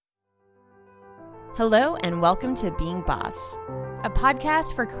Hello and welcome to Being Boss, a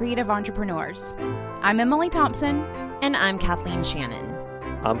podcast for creative entrepreneurs. I'm Emily Thompson. And I'm Kathleen Shannon.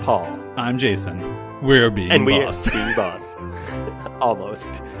 I'm Paul. I'm Jason. We're Being Boss. And we're Being Boss.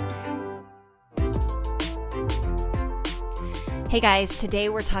 Almost. Hey guys, today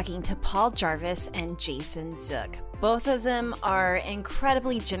we're talking to Paul Jarvis and Jason Zook. Both of them are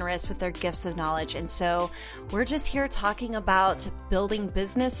incredibly generous with their gifts of knowledge, and so we're just here talking about building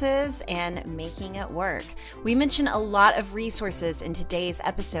businesses and making it work. We mention a lot of resources in today's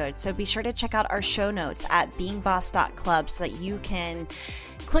episode, so be sure to check out our show notes at beingboss.club so that you can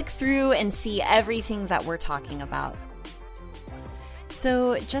click through and see everything that we're talking about.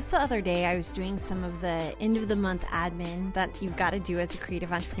 So just the other day, I was doing some of the end of the month admin that you've got to do as a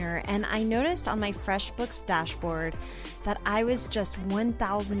creative entrepreneur. And I noticed on my FreshBooks dashboard that I was just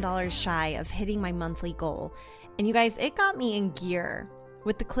 $1,000 shy of hitting my monthly goal. And you guys, it got me in gear.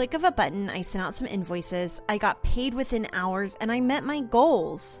 With the click of a button, I sent out some invoices, I got paid within hours, and I met my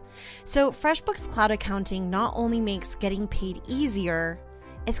goals. So FreshBooks Cloud Accounting not only makes getting paid easier,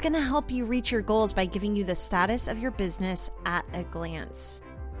 it's going to help you reach your goals by giving you the status of your business at a glance.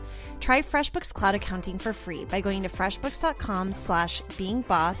 Try FreshBooks Cloud Accounting for free by going to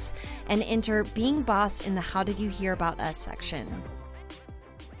freshbooks.com/beingboss and enter Being Boss in the How Did You Hear About Us section.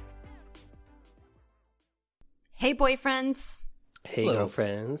 Hey, boyfriends. Hey, Hello.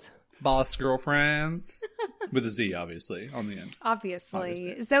 girlfriends. Boss girlfriends. With a Z, obviously, on the end.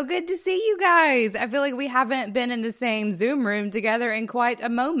 Obviously. So good to see you guys. I feel like we haven't been in the same Zoom room together in quite a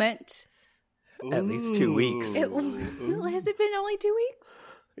moment. At least 2 weeks. Has it been only 2 weeks?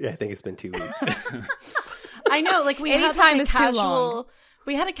 Yeah, I think it's been 2 weeks. I know, like we had like a casual...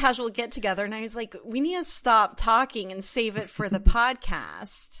 We had a casual get together, and I was like, we need to stop talking and save it for the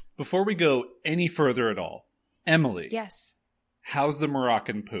podcast. Before we go any further at all, Emily. Yes. How's the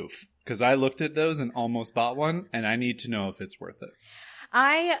Moroccan poof? Because I looked at those and almost bought one, and I need to know if it's worth it.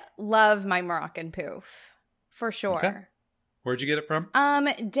 I love my Moroccan poof, for sure. Okay. Where'd you get it from?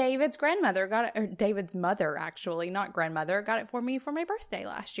 David's grandmother got it, or David's mother, actually, not grandmother, got it for me for my birthday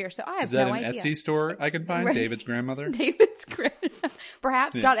last year. So I have no idea. Is that an Etsy store I can find? Right. David's grandmother? David's grandmother.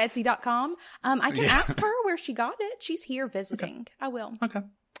 Perhaps Yeah. .etsy.com. I can ask her where she got it. She's here visiting. Okay. I will. Okay.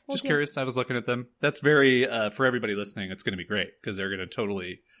 Just curious. I was looking at them. That's very, for everybody listening, it's going to be great because they're going to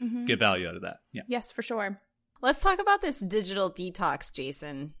totally get value out of that. Yeah. Yes, for sure. Let's talk about this digital detox,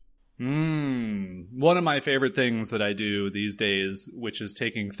 Jason. One of my favorite things that I do these days, which is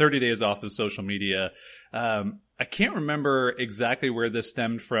taking 30 days off of social media. I can't remember exactly where this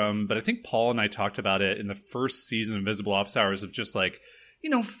stemmed from, but I think Paul and I talked about it in the first season of Visible Office Hours of just like,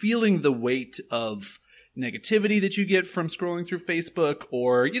 feeling the weight of negativity that you get from scrolling through Facebook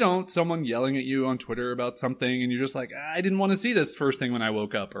or, someone yelling at you on Twitter about something and you're just like, I didn't want to see this first thing when I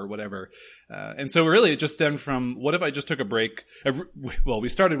woke up or whatever. And so really it just stemmed from, what if I just took a break? Well, we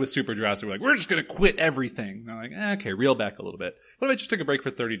started with super drastic. We're like, we're just going to quit everything. And I'm like, okay, reel back a little bit. What if I just took a break for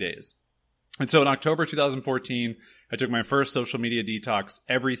 30 days? And so in October 2014, I took my first social media detox,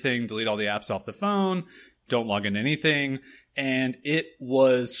 everything, delete all the apps off the phone, don't log into anything. And it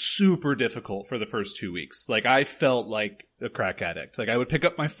was super difficult for the first 2 weeks. Like I felt like a crack addict. Like I would pick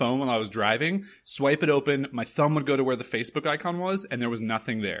up my phone when I was driving, swipe it open, my thumb would go to where the Facebook icon was, and there was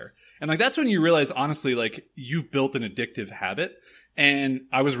nothing there. And like that's when you realize, honestly, like you've built an addictive habit. And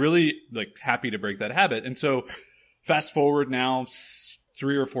I was really like happy to break that habit. And so fast forward now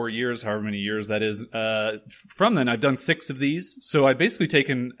 3 or 4 years, however many years that is, from then I've done 6 of these. So I've basically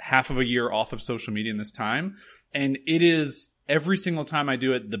taken half of a year off of social media in this time. And it is every single time I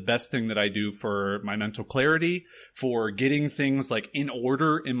do it, the best thing that I do for my mental clarity, for getting things like in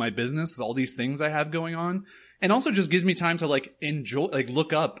order in my business with all these things I have going on. And also just gives me time to like enjoy, like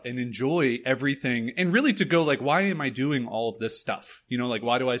look up and enjoy everything and really to go like, why am I doing all of this stuff? Like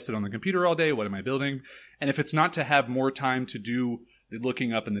why do I sit on the computer all day? What am I building? And if it's not to have more time to do the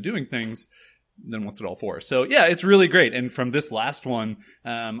looking up and the doing things, then what's it all for? So yeah, it's really great. And from this last one,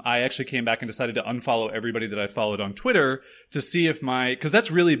 I actually came back and decided to unfollow everybody that I followed on Twitter to see if because that's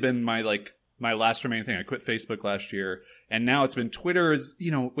really been my last remaining thing. I quit Facebook last year and now it's been Twitter is,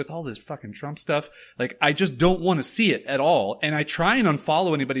 with all this fucking Trump stuff, like I just don't want to see it at all. And I try and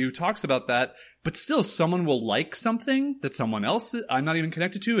unfollow anybody who talks about that, but still someone will like something that someone else I'm not even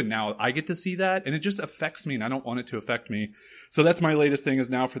connected to. And now I get to see that and it just affects me and I don't want it to affect me. So that's my latest thing is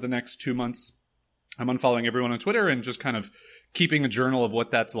now for the next 2 months, I'm unfollowing everyone on Twitter and just kind of keeping a journal of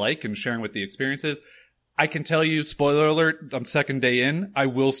what that's like and sharing what the experience is. I can tell you, spoiler alert, I'm second day in. I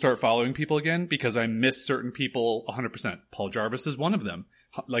will start following people again because I miss certain people 100%. Paul Jarvis is one of them.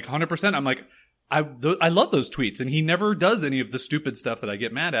 Like 100%. I'm like, I love those tweets, and he never does any of the stupid stuff that I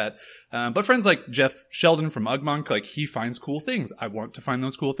get mad at. But friends like Jeff Sheldon from Ugmonk, like, he finds cool things. I want to find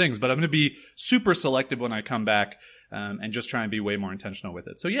those cool things, but I'm going to be super selective when I come back, and just try and be way more intentional with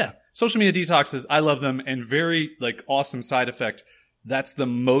it. So yeah, social media detoxes, I love them, and very like awesome side effect. That's the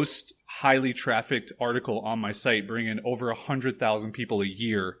most highly trafficked article on my site, bringing over 100,000 people a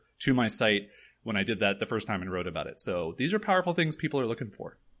year to my site when I did that the first time and wrote about it. So these are powerful things people are looking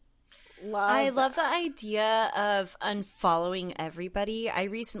for. I love the idea of unfollowing everybody. I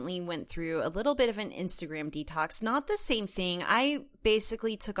recently went through a little bit of an Instagram detox. Not the same thing. I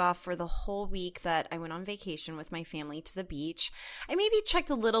basically took off for the whole week that I went on vacation with my family to the beach. I maybe checked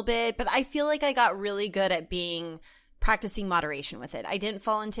a little bit, but I feel like I got really good at practicing moderation with it. I didn't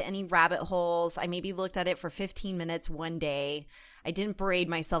fall into any rabbit holes. I maybe looked at it for 15 minutes one day. I didn't berate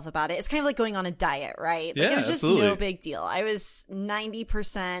myself about it. It's kind of like going on a diet, right? Like, yeah, it was just absolutely. no big deal. I was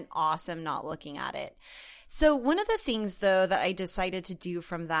 90% awesome not looking at it. So one of the things, though, that I decided to do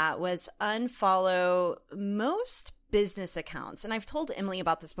from that was unfollow most business accounts. And I've told Emily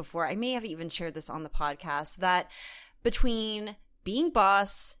about this before. I may have even shared this on the podcast, that between Being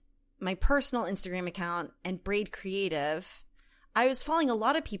Boss, my personal Instagram account, and Braid Creative, I was following a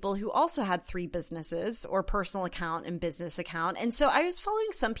lot of people who also had 3 businesses, or personal account and business account. And so I was following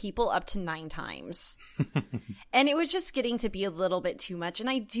some people up to 9 times. And it was just getting to be a little bit too much. And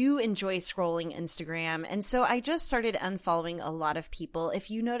I do enjoy scrolling Instagram. And so I just started unfollowing a lot of people. If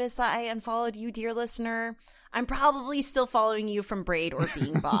you notice that I unfollowed you, dear listener, I'm probably still following you from Braid or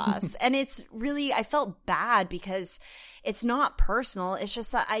Being Boss. And it's really, I felt bad because it's not personal. It's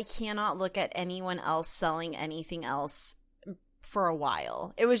just that I cannot look at anyone else selling anything else for a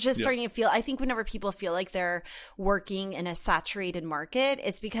while. It was just starting to feel, I think whenever people feel like they're working in a saturated market,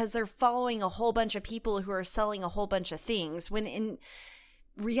 it's because they're following a whole bunch of people who are selling a whole bunch of things, when in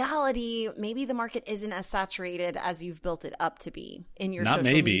reality, maybe the market isn't as saturated as you've built it up to be in your social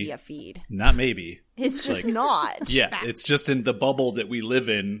media feed. Not maybe. It's just like, not. Yeah, it's just in the bubble that we live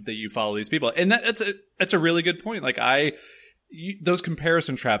in that you follow these people. And that's a really good point. Like, those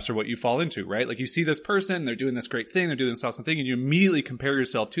comparison traps are what you fall into, right? Like, you see this person, they're doing this great thing, they're doing this awesome thing, and you immediately compare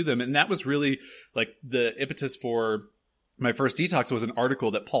yourself to them. And that was really like the impetus for my first detox. Was an article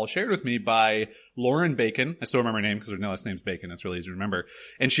that Paul shared with me by Lauren Bacon. I still remember her name because her last name's Bacon. It's really easy to remember.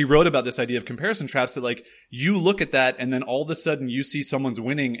 And she wrote about this idea of comparison traps, that like, you look at that and then all of a sudden you see someone's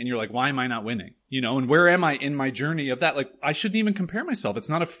winning and you're like, why am I not winning? You know, and where am I in my journey of that? Like, I shouldn't even compare myself. It's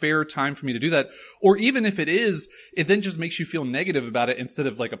not a fair time for me to do that. Or even if it is, it then just makes you feel negative about it instead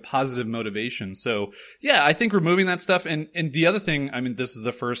of like a positive motivation. So yeah, I think removing that stuff. And the other thing, I mean, this is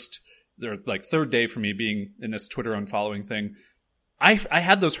the third day for me being in this Twitter unfollowing thing. I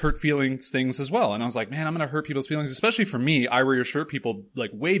had those hurt feelings things as well. And I was like, man, I'm going to hurt people's feelings, especially for me. I Wear Your Shirt people,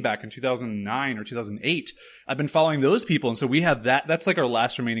 like way back in 2009 or 2008. I've been following those people. And so we have that's like our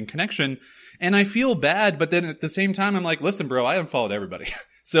last remaining connection. And I feel bad. But then at the same time, I'm like, listen, bro, I unfollowed everybody.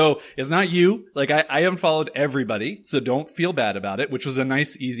 So it's not you. Like, I unfollowed everybody. So don't feel bad about it, which was a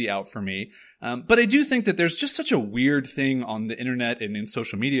nice, easy out for me. But I do think that there's just such a weird thing on the internet and in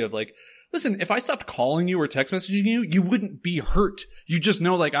social media of like, listen, if I stopped calling you or text messaging you, you wouldn't be hurt. You just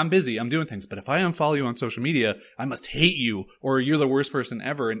know, like, I'm busy, I'm doing things. But if I unfollow you on social media, I must hate you, or you're the worst person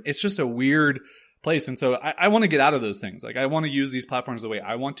ever. And it's just a weird place. And so I want to get out of those things. Like, I want to use these platforms the way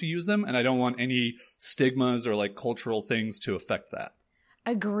I want to use them. And I don't want any stigmas or like cultural things to affect that.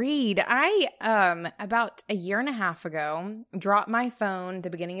 Agreed. I, about a year and a half ago, dropped my phone at the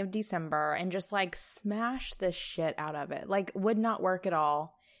beginning of December and just like smashed the shit out of it. Like, would not work at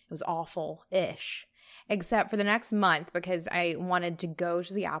all. It was awful-ish, except for the next month, because I wanted to go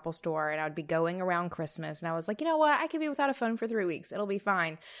to the Apple store and I would be going around Christmas. And I was like, you know what? I could be without a phone for 3 weeks. It'll be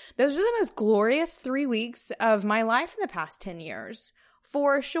fine. Those are the most glorious 3 weeks of my life in the past 10 years,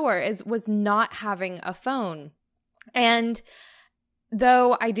 for sure, was not having a phone. And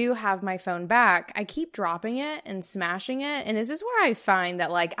though I do have my phone back, I keep dropping it and smashing it. And this is where I find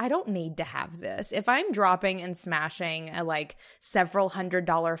that, like, I don't need to have this. If I'm dropping and smashing a, like, several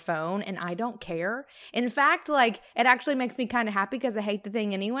 $100 phone and I don't care, in fact, like, it actually makes me kind of happy because I hate the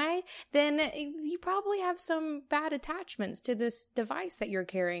thing anyway, then you probably have some bad attachments to this device that you're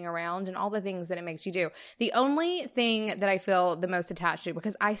carrying around and all the things that it makes you do. The only thing that I feel the most attached to,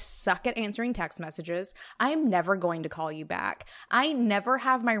 because I suck at answering text messages, I'm never going to call you back. I never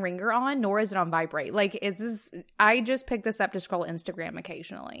have my ringer on, nor is it on vibrate. Like, I just pick this up to scroll Instagram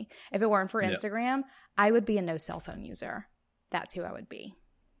occasionally. If it weren't for Instagram, I would be a no cell phone user. That's who I would be.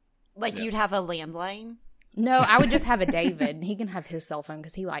 Like, you'd have a landline? No, I would just have a David. He can have his cell phone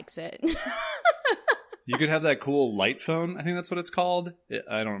because he likes it. You could have that cool light phone. I think that's what it's called.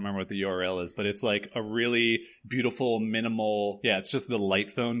 I don't remember what the URL is, but it's like a really beautiful, minimal. Yeah, it's just the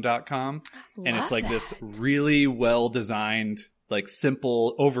lightphone.com. And it's like this really well designed, like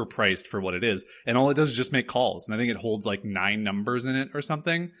simple, overpriced for what it is. And all it does is just make calls. And I think it holds like 9 numbers in it or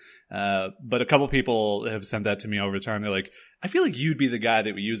something. But a couple people have sent that to me over time. They're like, I feel like you'd be the guy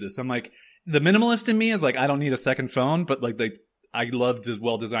that would use this. I'm like, the minimalist in me is like, I don't need a second phone, but like I love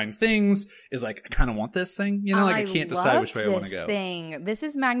well-designed things. Is like, I kind of want this thing, you know. Like I can't decide which way I want to go. This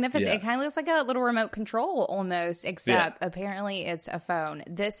is magnificent. Yeah. It kind of looks like a little remote control almost, except apparently it's a phone.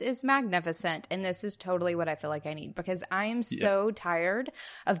 This is magnificent, and this is totally what I feel like I need because I am so tired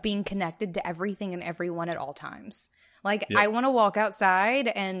of being connected to everything and everyone at all times. Like, I want to walk outside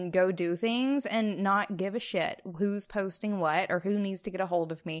and go do things and not give a shit who's posting what or who needs to get a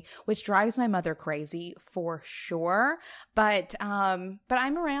hold of me, which drives my mother crazy for sure. But I'm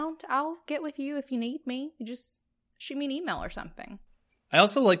around. I'll get with you if you need me. You just shoot me an email or something. I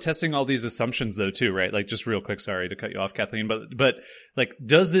also like testing all these assumptions though too, right? Like just real quick, sorry to cut you off, Kathleen, but like,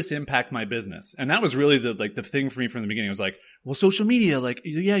 does this impact my business? And that was really the thing for me from the beginning. It was like, well, social media, like,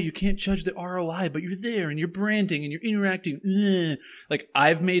 yeah, you can't judge the ROI, but you're there and you're branding and you're interacting. Ugh. Like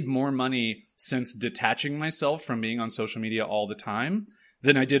I've made more money since detaching myself from being on social media all the time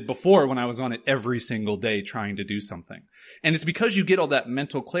than I did before when I was on it every single day trying to do something. And it's because you get all that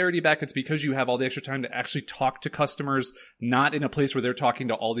mental clarity back. It's because you have all the extra time to actually talk to customers, not in a place where they're talking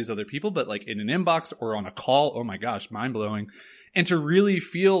to all these other people, but like in an inbox or on a call. Oh my gosh, mind blowing. And to really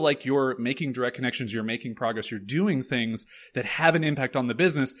feel like you're making direct connections, you're making progress, you're doing things that have an impact on the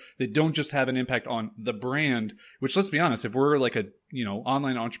business, that don't just have an impact on the brand, which let's be honest, if we're like a,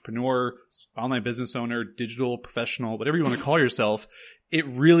 online entrepreneur, online business owner, digital professional, whatever you want to call yourself, it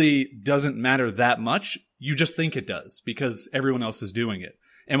really doesn't matter that much. You just think it does because everyone else is doing it.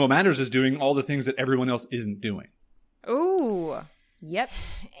 And what matters is doing all the things that everyone else isn't doing. Ooh. Yep.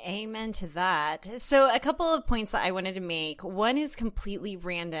 Amen to that. So a couple of points that I wanted to make. One is completely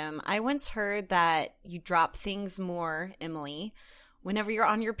random. I once heard that you drop things more, Emily, whenever you're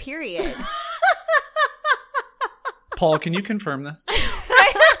on your period. Paul, can you confirm this?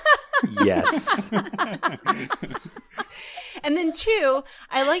 Yes. And then 2,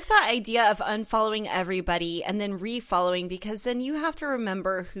 I like the idea of unfollowing everybody and then refollowing because then you have to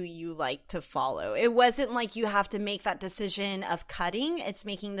remember who you like to follow. It wasn't like you have to make that decision of cutting. It's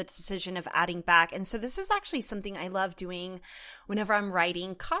making the decision of adding back. And so this is actually something I love doing whenever I'm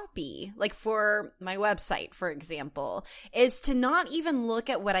writing copy, like for my website, for example, is to not even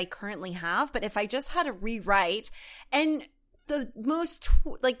look at what I currently have, but if I just had to rewrite and the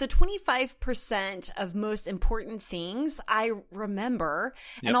 25% of most important things I remember,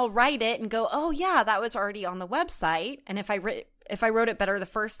 and I'll write it and go, oh yeah, that was already on the website. And if I wrote it better the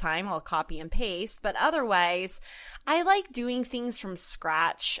first time, I'll copy and paste. But otherwise, I like doing things from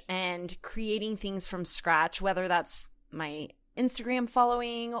scratch and creating things from scratch, whether that's my Instagram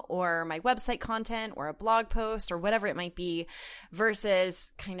following or my website content or a blog post or whatever it might be,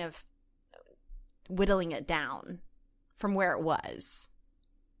 versus kind of whittling it down from where it was.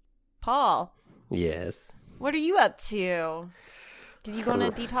 Paul. Yes. What are you up to? Did you go on a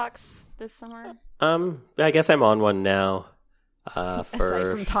detox this summer? I guess I'm on one now.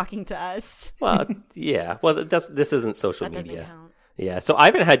 Aside from talking to us. Well, yeah. Well, this isn't social that media. Doesn't count. Yeah. So I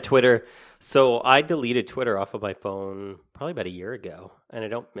haven't had Twitter. So I deleted Twitter off of my phone probably about a year ago, and I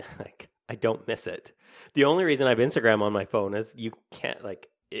don't miss it. The only reason I have Instagram on my phone is you can't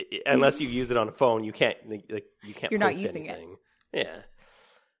unless you use it on a phone, you can't You're not using anything. Yeah.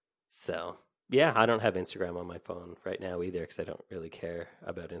 So, yeah, I don't have Instagram on my phone right now either because I don't really care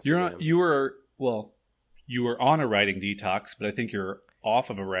about Instagram. You were on a writing detox, but I think you're off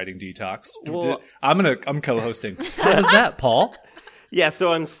of a writing detox. Well, I'm co-hosting. How is that, Paul? Yeah,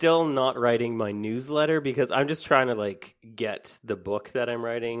 so I'm still not writing my newsletter because I'm just trying to get the book that I'm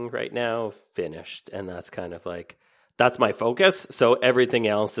writing right now finished, and that's kind of that's my focus. So everything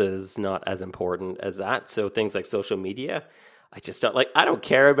else is not as important as that. So things like social media, I just don't I don't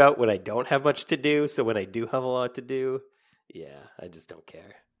care about when I don't have much to do. So when I do have a lot to do, yeah, I just don't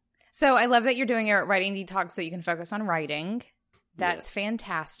care. So I love that you're doing your writing detox so you can focus on writing. That's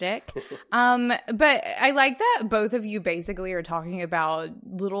fantastic. But I like that both of you basically are talking about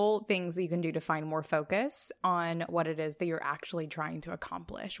little things that you can do to find more focus on what it is that you're actually trying to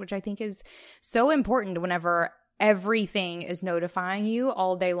accomplish, which I think is so important whenever everything is notifying you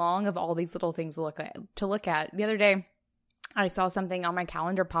all day long of all these little things to look at. The other day, I saw something on my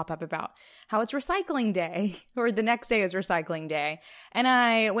calendar pop up about how it's recycling day, or the next day is recycling day. And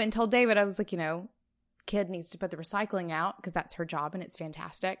I went and told David, I was like, kid needs to put the recycling out because that's her job and it's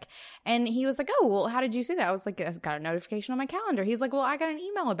fantastic. And he was like, oh, well, how did you see that? I was like, I got a notification on my calendar. He's like, well, I got an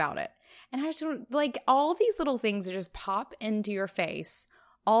email about it. And I just like all these little things that just pop into your face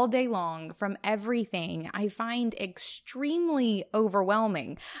all day long from everything, I find extremely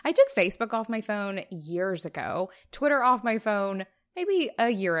overwhelming. I took Facebook off my phone years ago, Twitter off my phone maybe a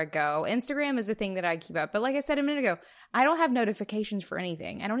year ago. Instagram is a thing that I keep up. But like I said a minute ago, I don't have notifications for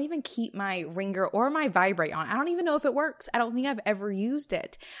anything. I don't even keep my Ringer or my Vibrate on. I don't even know if it works. I don't think I've ever used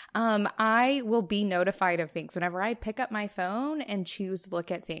it. I will be notified of things whenever I pick up my phone and choose to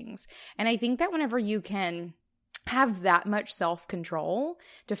look at things. And I think that whenever you can have that much self-control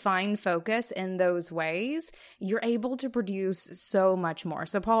to find focus in those ways, you're able to produce so much more.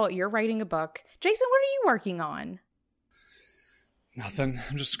 So Paul, you're writing a book. Jason, what are you working on? Nothing.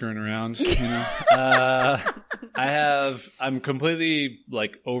 I'm just screwing around, you know. I'm completely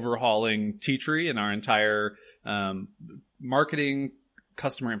like overhauling Teachery and our entire marketing,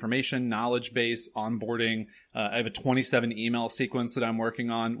 customer information, knowledge base, onboarding. I have a 27 email sequence that I'm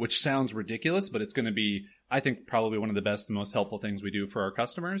working on, which sounds ridiculous, but it's going to be, I think, probably one of the best and most helpful things we do for our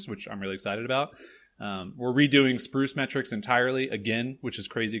customers, which I'm really excited about. We're redoing Spruce metrics entirely again, which is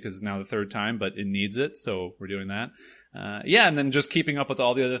crazy because it's now the third time, but it needs it. So we're doing that. And then just keeping up with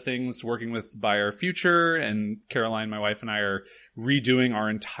all the other things, working with Buy Our Future, and Caroline, my wife, and I are redoing our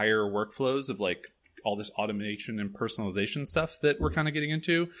entire workflows of like all this automation and personalization stuff that we're kind of getting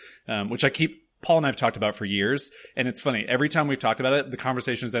into, which Paul and I have talked about for years. And it's funny, every time we've talked about it, the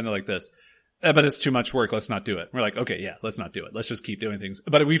conversations ended like this. But it's too much work. Let's not do it. We're like, okay, yeah, let's not do it. Let's just keep doing things.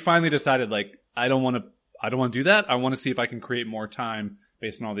 But we finally decided, like, I don't want to do that. I want to see if I can create more time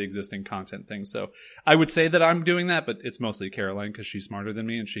based on all the existing content things. So I would say that I'm doing that, but it's mostly Caroline because she's smarter than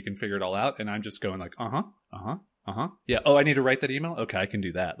me and she can figure it all out. And I'm just going like, yeah. Oh, I need to write that email. Okay, I can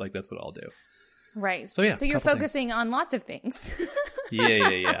do that. Like, that's what I'll do. Right. So yeah. So you're focusing on lots of things.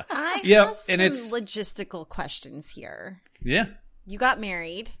 Yeah. I have some logistical questions here. Yeah. You got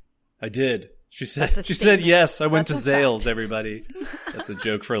married. I did. She said yes. I went to Zales, everybody. That's a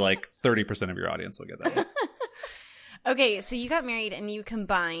joke for like 30% of your audience will get that one. Okay, so you got married and you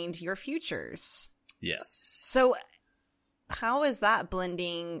combined your futures. Yes. So how is that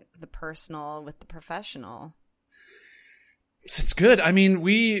blending the personal with the professional? It's good. I mean,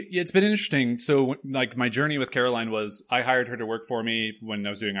 it's been interesting. So like my journey with Caroline was I hired her to work for me when I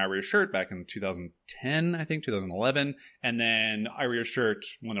was doing Ira Your Shirt back in 2010, I think 2011. And then Ira Your Shirt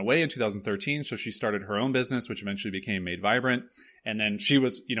went away in 2013. So she started her own business, which eventually became Made Vibrant. And then she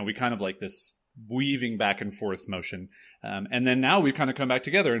was, we kind of like this weaving back and forth motion. And then now we've kind of come back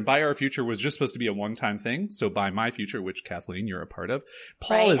together, and Buy Our Future was just supposed to be a one-time thing. So Buy My Future, which Kathleen, you're a part of.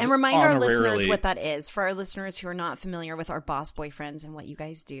 Paul is and remind our listeners what that is for our listeners who are not familiar with our boss boyfriends and what you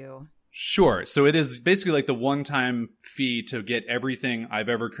guys do. Sure. So it is basically like the one-time fee to get everything I've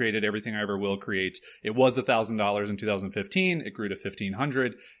ever created, everything I ever will create. It was $1,000 in 2015. It grew to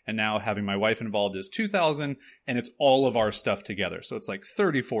 $1,500. And now having my wife involved is $2,000. And it's all of our stuff together. So it's like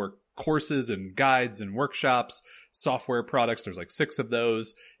 34 courses and guides and workshops, software products. There's like 6 of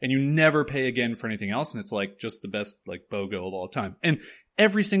those. And you never pay again for anything else. And it's like just the best like BOGO of all time. And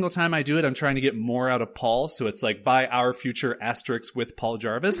every single time I do it, I'm trying to get more out of Paul. So it's like Buy Our Future asterisk with Paul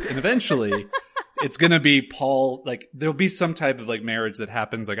Jarvis. And eventually it's going to be Paul. Like there'll be some type of like marriage that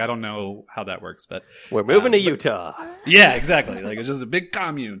happens. Like I don't know how that works, but we're moving to Utah. Yeah, exactly. Like it's just a big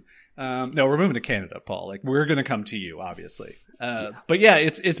commune. No, we're moving to Canada, Paul. Like we're going to come to you, obviously. But yeah,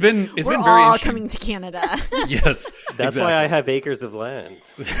 it's been very interesting. We're all coming to Canada. Yes, that's why I have acres of land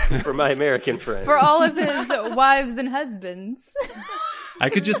for my American friends. For all of his wives and husbands. I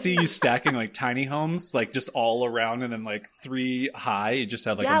could just see you stacking like tiny homes, like just all around, and then like 3 high. You just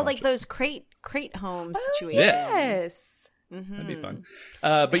have like like those crate home situations. Yes, that'd be fun.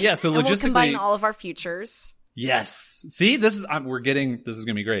 But yeah, so and logistically, we'll combine all of our futures. Yes. See, this is going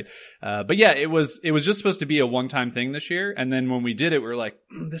to be great. But yeah, it was just supposed to be a one-time thing this year. And then when we did it, we were like,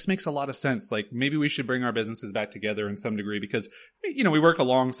 this makes a lot of sense. Like maybe we should bring our businesses back together in some degree because, we work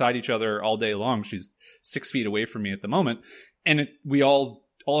alongside each other all day long. She's 6 feet away from me at the moment. And all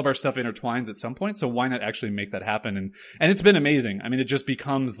of our stuff intertwines at some point. So why not actually make that happen? And it's been amazing. I mean, it just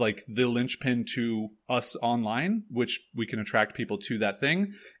becomes like the linchpin to us online, which we can attract people to that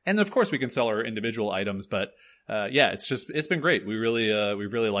thing. And of course we can sell our individual items, but it's been great. We really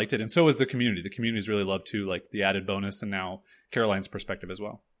liked it. And so has the community. The community's really loved too, like the added bonus and now Caroline's perspective as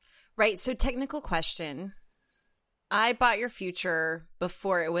well. Right. So technical question. I bought your future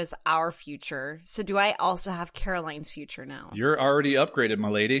before it was our future. So do I also have Caroline's future now? You're already upgraded, my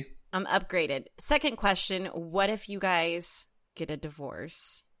lady. I'm upgraded. Second question, what if you guys get a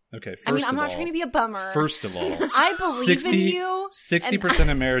divorce? Okay, I mean, I'm not trying to be a bummer. First of all, I believe in you. 60%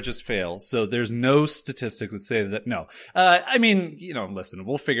 of marriages fail, so there's no statistics that say that. No. I mean, listen,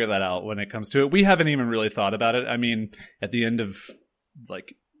 we'll figure that out when it comes to it. We haven't even really thought about it. I mean, at the end of,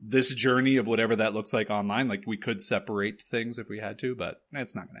 like, this journey of whatever that looks like online, like, we could separate things if we had to, but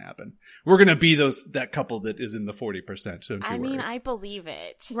it's not going to happen. We're going to be that couple that is in the 40%. Don't you worry. I believe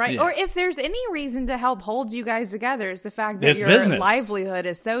it. Right. Yeah. Or if there's any reason to help hold you guys together, is the fact that It's your business. livelihood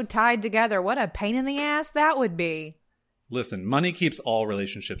is so tied together. What a pain in the ass that would be. Listen, money keeps all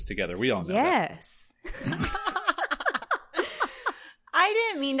relationships together. We all know that. Yes. I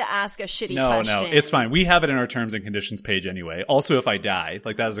didn't mean to ask a shitty No, question. it's fine. We have it in our terms and conditions page anyway. Also, if I die,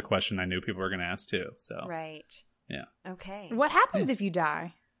 like, that was a question I knew people were going to ask too. So, Right. Yeah. Okay. What happens if you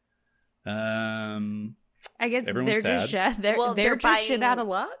die? I guess everyone's they're just sad. they're just shit out of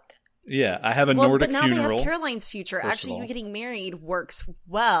luck. Yeah, I have a Nordic but now funeral. they have Caroline's future. first of Actually, all. you getting married works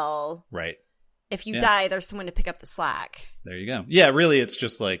well. Right. If you Yeah. die, there's someone to pick up the slack. There you go. Yeah, really, it's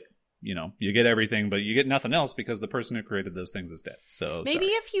just like, you get everything, but you get nothing else because the person who created those things is dead. So Maybe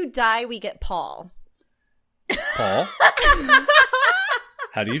sorry. if you die, we get Paul. Paul,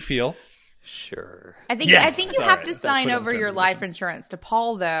 how do you feel? Sure. I think Yes! you All have right, to that's sign what I'm over terms your and life conditions. insurance to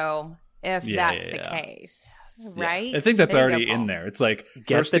Paul, though, if Yeah, that's the yeah. case. Right? I think that's There you already go, in Paul. there. It's like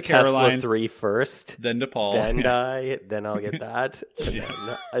Get first the to Caroline, Tesla 3 first, then to Paul. then Yeah. die, then I'll get that. Yeah.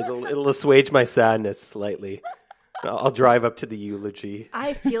 It'll assuage my sadness slightly. I'll drive up to the eulogy.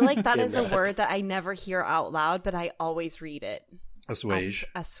 I feel like that In is a that. word that I never hear out loud, but I always read it. Assuage.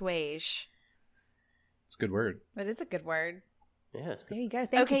 Assuage. It's a good word. That is a good word. Yeah, There you go.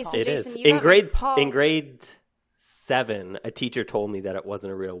 Thank Okay, you, Paul. so it Jason, is. you haven't- Paul- In grade 7, a teacher told me that it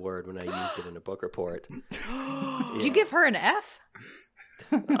wasn't a real word when I used it in a book report. Did you give her an F?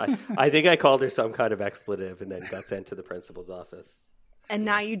 I think I called her some kind of expletive and then got sent to the principal's office. And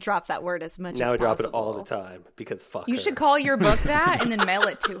now you drop that word as much Now as I drop possible. it all the time because fuck You her. should call your book that and then mail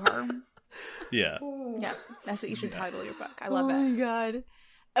it to her. Yeah. Yeah, that's what you should title your book. I love Oh it. my god.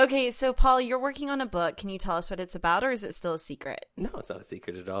 Okay, so Paul, you're working on a book. Can you tell us what it's about, or is it still a secret? No, it's not a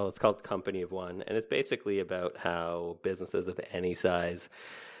secret at all. It's called Company of One, and it's basically about how businesses of any size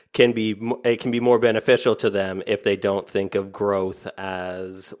can be more beneficial to them if they don't think of growth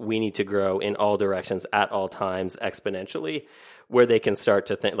as we need to grow in all directions at all times exponentially, where they can start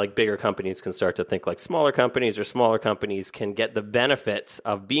to think like bigger companies can start to think like smaller companies, or smaller companies can get the benefits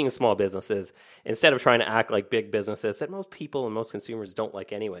of being small businesses instead of trying to act like big businesses that most people and most consumers don't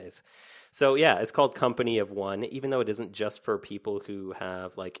like anyways. So yeah, it's called Company of One, even though it isn't just for people who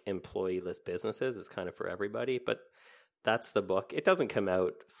have like employee-less businesses. It's kind of for everybody, but that's the book. It doesn't come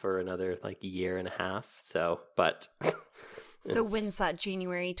out for another like year and a half. So, but So when's that?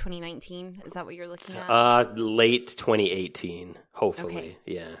 January 2019? Is that what you're looking at? late 2018, hopefully. Okay.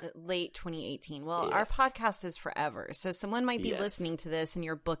 Yeah. Late 2018. Well, our Yes. podcast is forever, so someone might be Yes. listening to this and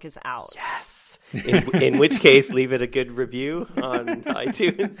your book is out. Yes. In which case, leave it a good review on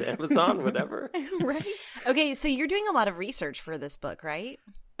iTunes, Amazon, whatever. Right? Okay, so you're doing a lot of research for this book, right?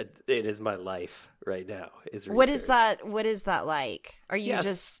 It is my life right now. Is What is research. that? What is that like? Are you Yes.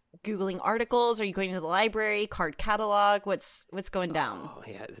 just Googling articles? Are you going to the library, card catalog? What's going down? Oh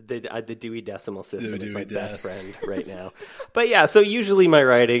yeah, the Dewey Decimal System The is my Dewey best Des. friend right now. But yeah, so usually my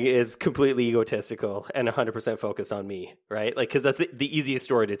writing is completely egotistical and 100% focused on me, right? Like, because that's the easiest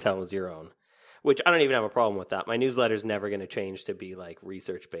story to tell is your own, which I don't even have a problem with that. My newsletter's never going to change to be like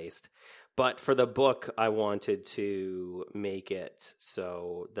research based. But for the book, I wanted to make it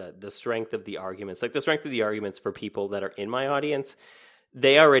so that the strength of the arguments, like the strength of the arguments for people that are in my audience,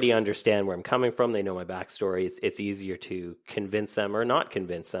 they already understand where I'm coming from. They know my backstory. It's easier to convince them or not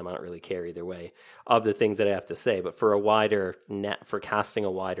convince them. I don't really care either way of the things that I have to say. But for a wider net, for casting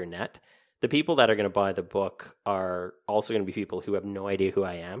a wider net, the people that are going to buy the book are also going to be people who have no idea who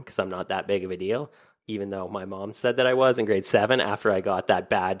I am because I'm not that big of a deal, even though my mom said that I was in grade 7 after I got that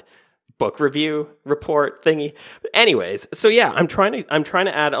bad book review report thingy. But anyways, so yeah, I'm trying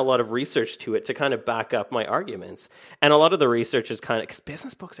to add a lot of research to it to kind of back up my arguments. And a lot of the research is kind of, because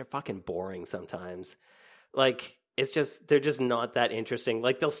business books are fucking boring sometimes. Like, they're just not that interesting.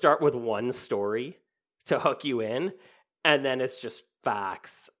 Like, they'll start with one story to hook you in, and then it's just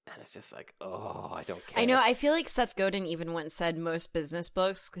facts. And it's just like, oh, I don't care. I know. I feel like Seth Godin even once said most business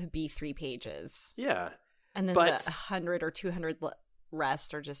books could be 3 pages. Yeah. And then But- the 100 or 200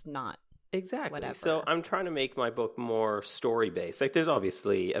 rest are just not. Exactly. Whatever. So I'm trying to make my book more story-based. Like, there's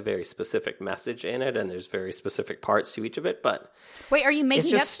obviously a very specific message in it, and there's very specific parts to each of it, but Wait, are you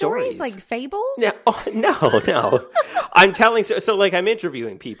making just up stories stories. like fables? yeah, no. I'm telling, so like I'm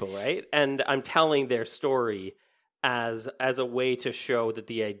interviewing people, right? And I'm telling their story as a way to show that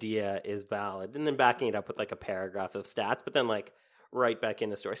the idea is valid, and then backing it up with like a paragraph of stats, but then like right back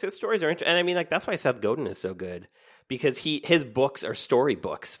into stories. So stories are interesting, and I mean, like that's why Seth Godin is so good, because his books are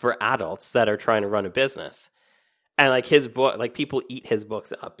storybooks for adults that are trying to run a business, and like his book, like people eat his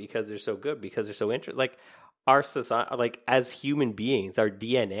books up because they're so good, because they're so interesting. Like our society, like as human beings, our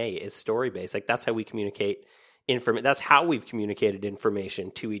DNA is story based. Like that's how we communicate information. That's how we've communicated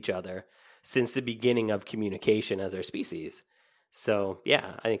information to each other since the beginning of communication as our species. So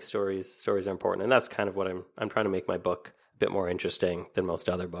yeah, I think stories are important, and that's kind of what I'm trying to make my book a bit more interesting than most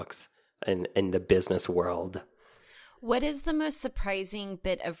other books in the business world. What is the most surprising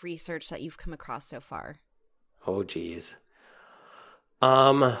bit of research that you've come across so far? Oh geez.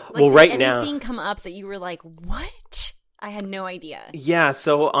 Like, well, right now, anything come up that you were like, what? I had no idea. Yeah,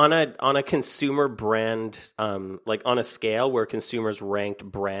 so on a consumer brand, like on a scale where consumers ranked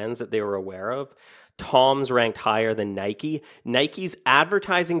brands that they were aware of, Tom's ranked higher than Nike. Nike's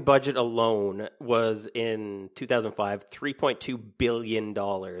advertising budget alone was in 2005 $3.2 billion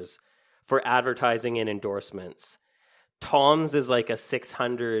for advertising and endorsements. Tom's is like a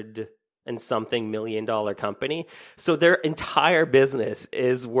 600 and something $1 million company. So their entire business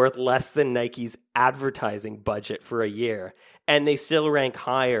is worth less than Nike's advertising budget for a year. And they still rank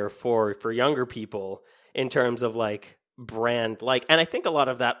higher for younger people in terms of like brand, like, and I think a lot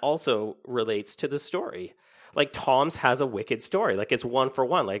of that also relates to the story. Like Tom's has a wicked story. Like it's one for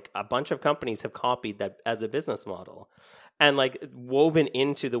one. Like a bunch of companies have copied that as a business model. And like woven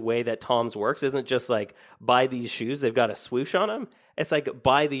into the way that Tom's works isn't just like buy these shoes, they've got a swoosh on them. It's like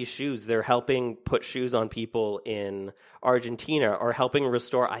buy these shoes. They're helping put shoes on people in Argentina, or helping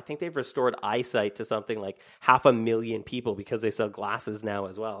restore. I think they've restored eyesight to something like 500,000 people because they sell glasses now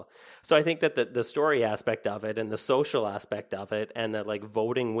as well. So I think that the story aspect of it and the social aspect of it and the like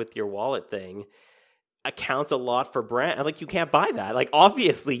voting with your wallet thing accounts a lot for brand. Like you can't buy that. Like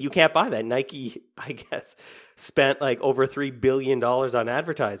obviously you can't buy that. Nike, I guess, spent like over $3 billion on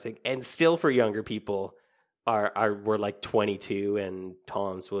advertising, and still for younger people were like 22 and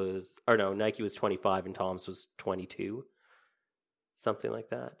Tom's was, or no, Nike was 25 and Tom's was 22. Something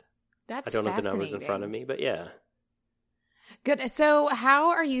like that. That's I don't have the numbers in front of me, but yeah. Good. So how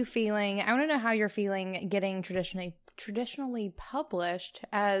are you feeling? I want to know how you're feeling getting traditionally published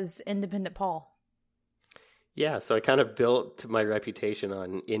as Independent Paul. Yeah, so I kind of built my reputation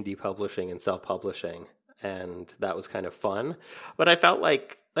on indie publishing and self-publishing, and that was kind of fun. But I felt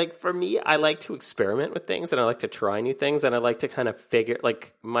like for me, I like to experiment with things, and I like to try new things, and I like to kind of figure,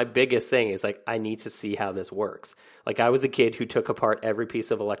 like my biggest thing is like I need to see how this works. Like I was a kid who took apart every piece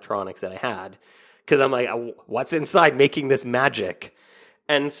of electronics that I had because I'm like, what's inside making this magic?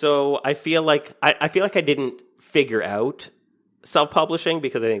 And so I feel like I didn't figure out self-publishing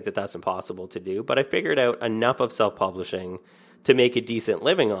because I think that that's impossible to do, but I figured out enough of self-publishing to make a decent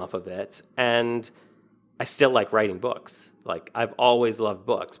living off of it, and I still like writing books. Like I've always loved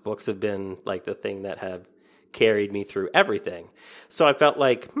books. Books have been like the thing that have carried me through everything. So I felt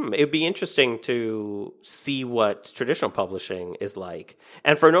like it'd be interesting to see what traditional publishing is like,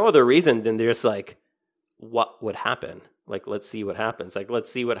 and for no other reason than there's like, what would happen? Like, let's see what happens. Like, let's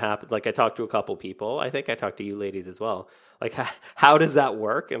see what happens. Like, I talked to a couple people. I think I talked to you ladies as well. Like, how does that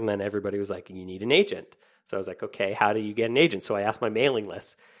work? And then everybody was like, you need an agent. So I was like, okay, how do you get an agent? So I asked my mailing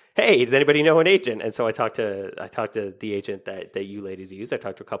list, hey, does anybody know an agent? And so I talked to the agent that you ladies used. I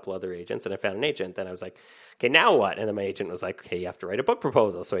talked to a couple other agents, and I found an agent. Then I was like, okay, now what? And then my agent was like, okay, you have to write a book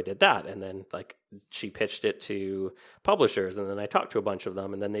proposal. So I did that. And then like she pitched it to publishers, and then I talked to a bunch of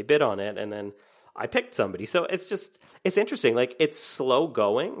them, and then they bid on it. And then I picked somebody. So it's interesting. Like it's slow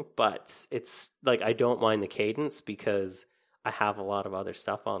going, but it's like, I don't mind the cadence because I have a lot of other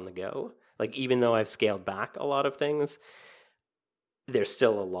stuff on the go. Like, even though I've scaled back a lot of things, there's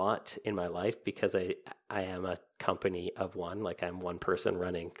still a lot in my life because I am a company of one. Like I'm one person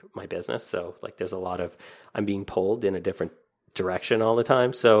running my business. So like there's a lot of, I'm being pulled in a different direction all the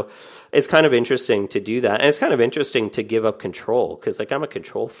time. So it's kind of interesting to do that. And it's kind of interesting to give up control because like I'm a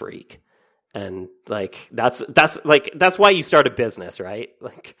control freak. And like that's why you start a business, right?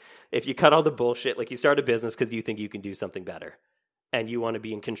 Like if you cut all the bullshit, like you start a business because you think you can do something better and you want to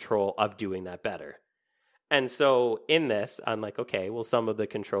be in control of doing that better. And so in this, I'm like, okay, well, some of the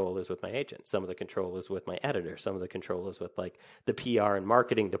control is with my agent, some of the control is with my editor, some of the control is with like the PR and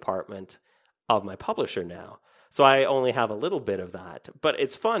marketing department of my publisher now. So I only have a little bit of that, but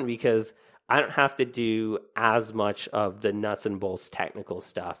it's fun because I don't have to do as much of the nuts and bolts technical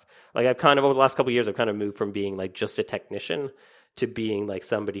stuff. Like I've kind of, over the last couple of years, I've kind of moved from being like just a technician to being like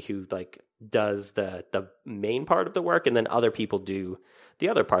somebody who like does the main part of the work, and then other people do the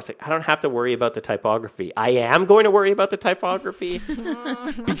other parts. Like, I don't have to worry about the typography. I am going to worry about the typography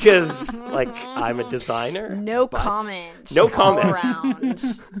because like I'm a designer. No comment. No comment. All around.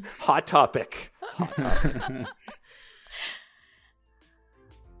 Hot topic.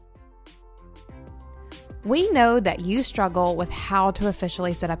 We know that you struggle with how to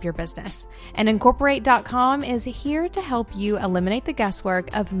officially set up your business, and Incorporate.com is here to help you eliminate the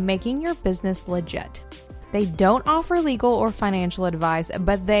guesswork of making your business legit. They don't offer legal or financial advice,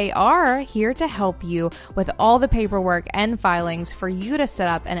 but they are here to help you with all the paperwork and filings for you to set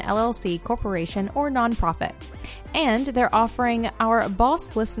up an LLC, corporation, or nonprofit. And they're offering our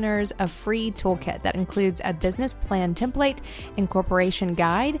boss listeners a free toolkit that includes a business plan template, incorporation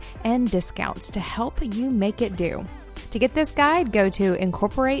guide, and discounts to help you make it do. To get this guide, go to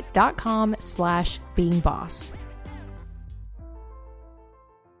incorporate.com/beingboss.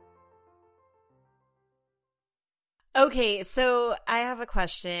 Okay, so I have a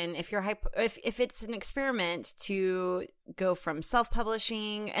question. If you're if it's an experiment to go from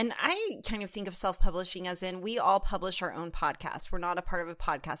self-publishing, and I kind of think of self-publishing as in we all publish our own podcast. We're not a part of a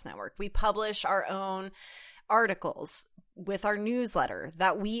podcast network. We publish our own articles with our newsletter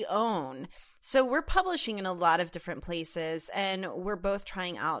that we own. So we're publishing in a lot of different places, and we're both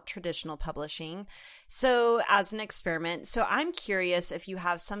trying out traditional publishing. So as an experiment, so I'm curious if you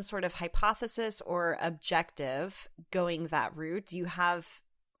have some sort of hypothesis or objective going that route. Do you have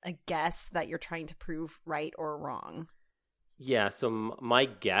a guess that you're trying to prove right or wrong? Yeah, so my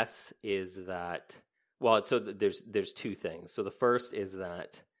guess is that, well, so there's two things. So the first is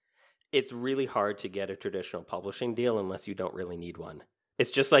that it's really hard to get a traditional publishing deal unless you don't really need one. It's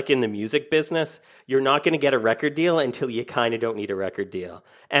just like in the music business, you're not going to get a record deal until you kind of don't need a record deal.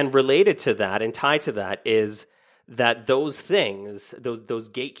 And related to that and tied to that is that those things, those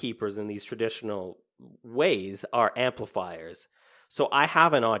gatekeepers in these traditional ways are amplifiers. So I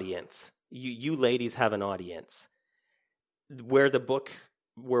have an audience. You ladies have an audience. Where book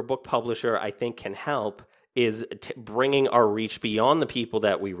publisher I think can help is bringing our reach beyond the people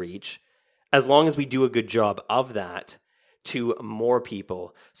that we reach, as long as we do a good job of that, to more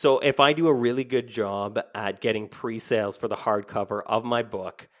people. So if I do a really good job at getting pre-sales for the hardcover of my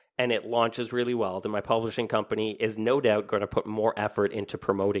book and it launches really well, then my publishing company is no doubt going to put more effort into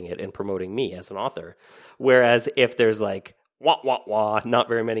promoting it and promoting me as an author. Whereas if there's like, not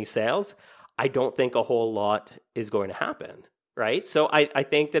very many sales, I don't think a whole lot is going to happen, right? So I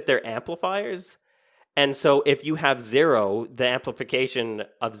think that they're amplifiers. And so if you have zero, the amplification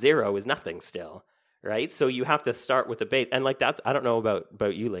of zero is nothing still, right? So you have to start with a base. And like that's, I don't know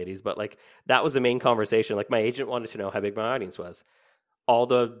about you ladies, but like that was the main conversation. Like my agent wanted to know how big my audience was. All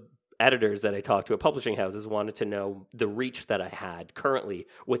the editors that I talked to at publishing houses wanted to know the reach that I had currently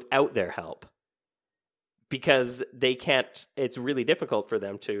without their help. Because they can't, it's really difficult for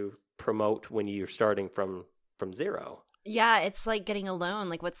them to promote when you're starting from zero. Yeah, it's like getting a loan.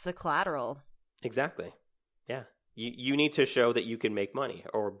 Like, what's the collateral? Exactly. Yeah. You need to show that you can make money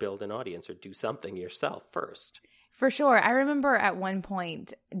or build an audience or do something yourself first. For sure. I remember at one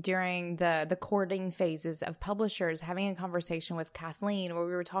point during the courting phases of publishers having a conversation with Kathleen where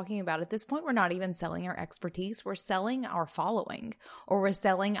we were talking about, at this point, we're not even selling our expertise. We're selling our following, or we're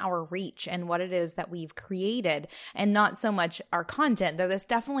selling our reach and what it is that we've created, and not so much our content, though that's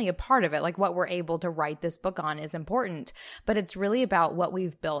definitely a part of it. Like what we're able to write this book on is important, but it's really about what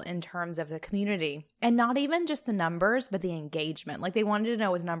we've built in terms of the community, and not even just the numbers, but the engagement. Like they wanted to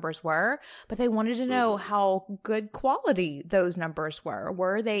know what the numbers were, but they wanted to know how good quality those numbers were.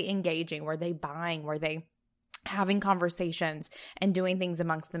 Were they engaging? Were they buying? Were they having conversations and doing things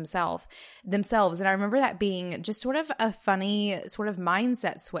amongst themselves? And I remember that being just sort of a funny sort of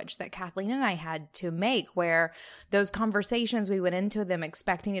mindset switch that Kathleen and I had to make, where those conversations, we went into them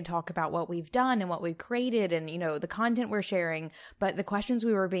expecting to talk about what we've done and what we've created and, you know, the content we're sharing. But the questions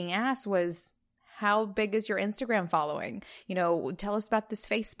we were being asked was, how big is your Instagram following? You know, tell us about this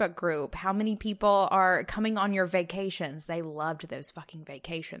Facebook group. How many people are coming on your vacations? They loved those fucking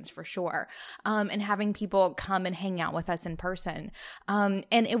vacations for sure. And having people come and hang out with us in person. And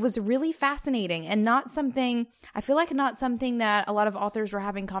it was really fascinating, and not something that a lot of authors were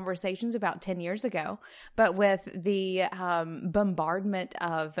having conversations about 10 years ago. But with the bombardment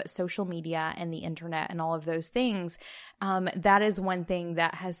of social media and the internet and all of those things, that is one thing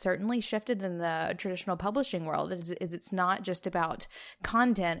that has certainly shifted in the traditional publishing world. Is it's not just about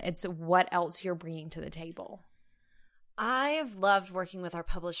content, it's what else you're bringing to the table. I've loved working with our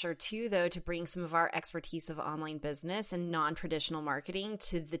publisher too, though, to bring some of our expertise of online business and non-traditional marketing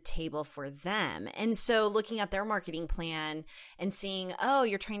to the table for them. And so looking at their marketing plan and seeing, oh,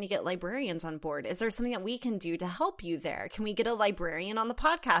 you're trying to get librarians on board. Is there something that we can do to help you there? Can we get a librarian on the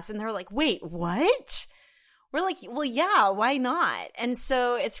podcast? And they're like, wait, what? We're like, well, yeah, why not? And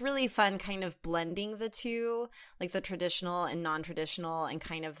so it's really fun kind of blending the two, like the traditional and non-traditional, and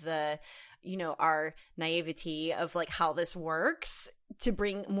kind of the, our naivety of like how this works to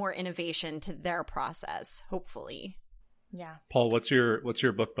bring more innovation to their process, hopefully. Yeah. Paul, what's your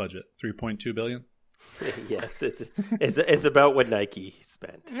book budget? 3.2 billion? Yes, it's about what Nike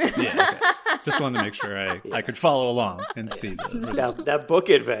spent. Yeah, okay. Just wanted to make sure I could follow along and see that book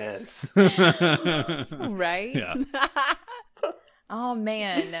advance. Right? Yeah. Oh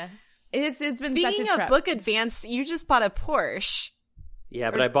man, it's been Speaking such a of trip. book advance, you just bought a Porsche. Yeah,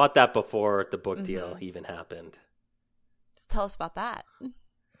 but I bought that before the book deal even happened. Just tell us about that.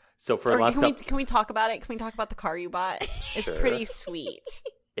 So for last can we talk about it? Can we talk about the car you bought? It's pretty sweet.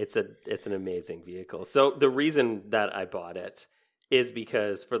 It's an amazing vehicle. So the reason that I bought it is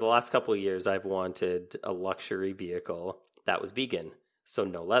because for the last couple of years I've wanted a luxury vehicle that was vegan, so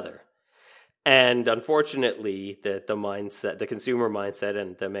no leather. And unfortunately, the mindset, the consumer mindset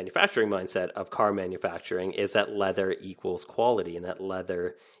and the manufacturing mindset of car manufacturing is that leather equals quality and that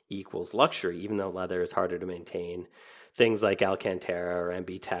leather equals luxury, even though leather is harder to maintain. Things like Alcantara or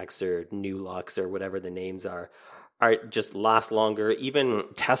MB-Tex or New Lux or whatever the names are just last longer. Even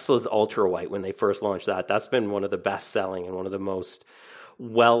Tesla's Ultra White, when they first launched that's been one of the best selling and one of the most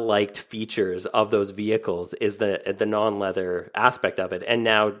well-liked features of those vehicles is the non-leather aspect of it. And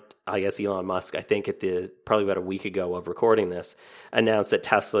now, I guess Elon Musk, I think probably about a week ago of recording this, announced that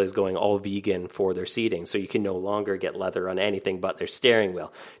Tesla is going all vegan for their seating. So you can no longer get leather on anything but their steering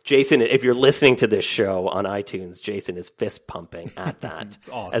wheel. Jason, if you're listening to this show on iTunes, Jason is fist pumping at that. It's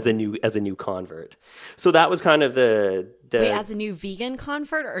awesome. as a new convert. So that was kind of the Wait, as a new vegan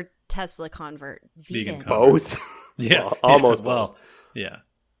convert or Tesla convert? Vegan both. Yeah. Well, almost well, both. Yeah.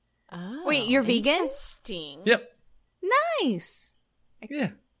 Oh, Wait, you're vegan? Interesting. Yep. Nice.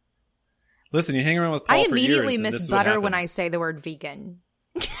 Yeah. Listen, you hang around with Paul I for immediately years, and this miss is what butter when I happens. say the word vegan.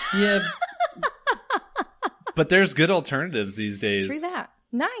 Yeah. But there's good alternatives these days. True that.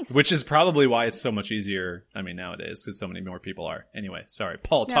 Nice. Which is probably why it's so much easier, nowadays, because so many more people are. Anyway, sorry.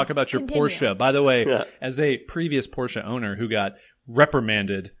 Paul, talk about your continue. Porsche. By the way, Yeah. as a previous Porsche owner who got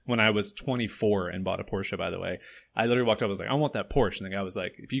reprimanded when I was 24 and bought a Porsche, by the way, I literally walked up, I was like, I want that Porsche. And the guy was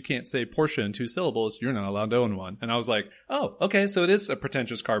like, if you can't say Porsche in 2 syllables, you're not allowed to own one. And I was like, oh, okay, so it is a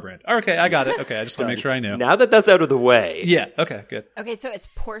pretentious car brand. Okay, I got it. Okay, I just want to make sure I know. Now that that's out of the way, Yeah, okay, good. Okay, so it's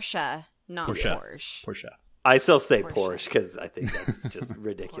Porsche, not Porsche. Porsche. I still say Porsche. Porsche because I think that's just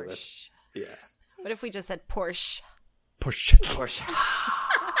ridiculous. Porsche. Yeah. What if we just said Porsche? Porsche. Porsche.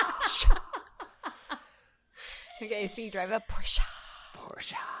 Okay, so you drive a Porsche.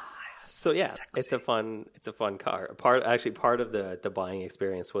 Porsche. So yeah, it's a fun car. Part of the buying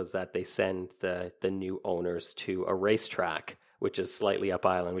experience was that they send the new owners to a racetrack, which is slightly up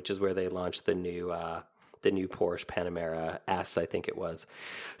island, which is where they launched the new Porsche Panamera S, I think it was.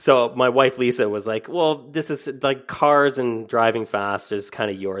 So my wife Lisa was like, well, this is like cars and driving fast is kind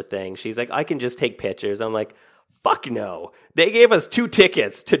of your thing. She's like, I can just take pictures. I'm like, fuck no. They gave us 2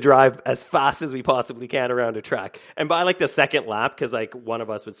 tickets to drive as fast as we possibly can around a track. And by like the second lap, because like one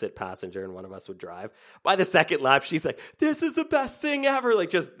of us would sit passenger and one of us would drive. By the second lap, she's like, this is the best thing ever. Like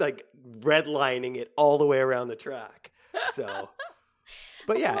just like redlining it all the way around the track. So,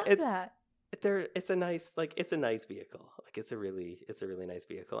 but yeah, it's a nice vehicle. Like it's a really nice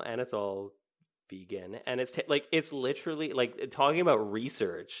vehicle, and it's all vegan, and it's literally like talking about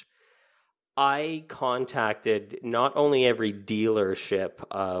research. I contacted not only every dealership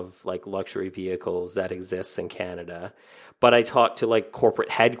of like luxury vehicles that exists in Canada, but I talked to like corporate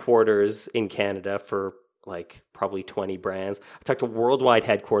headquarters in Canada for like probably 20 brands. I talked to worldwide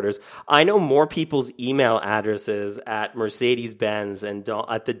headquarters. I know more people's email addresses at Mercedes-Benz and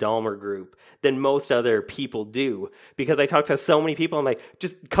at the Dahmer Group than most other people do, because I talked to so many people. I'm like,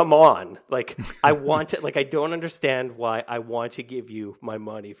 just come on. Like, I want to, like, I don't understand why I want to give you my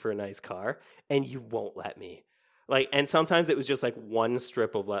money for a nice car and you won't let me. Like, and sometimes it was just like one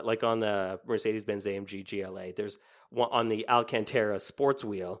strip of like on the Mercedes-Benz AMG GLA, there's one on the Alcantara sports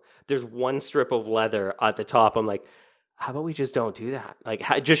wheel, there's one strip of leather at the top. I'm like, how about we just don't do that? Like,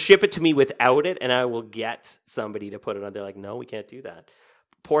 just ship it to me without it, and I will get somebody to put it on. They're like, no, we can't do that.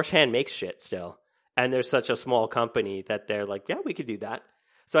 Porsche hand makes shit still, and they're such a small company that they're like, yeah, we could do that.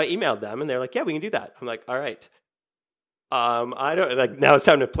 So I emailed them, and they're like, yeah, we can do that. I'm like, all right. I don't like now. It's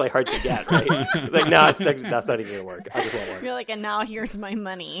time to play hard to get, right? It's like, no, that's not even gonna work. I just won't work. You're like, and now here's my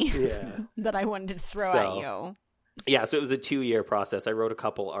money. Yeah. That I wanted to throw at you. Yeah, so it was a 2-year process. I wrote a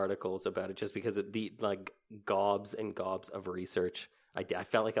couple articles about it just because of the like gobs and gobs of research. I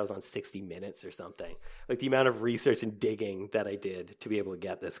felt like I was on 60 Minutes or something. Like the amount of research and digging that I did to be able to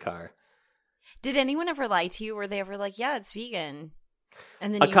get this car. Did anyone ever lie to you? Were they ever like, yeah, it's vegan?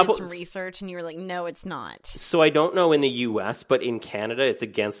 And then you did some research and you were like, no, it's not. So I don't know in the U.S., but in Canada, it's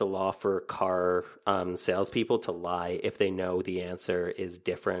against the law for car salespeople to lie if they know the answer is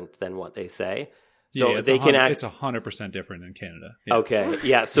different than what they say. So yeah, they can act. It's 100% different in Canada. Yeah. Okay,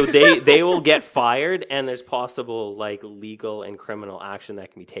 yeah. So they will get fired, and there's possible like legal and criminal action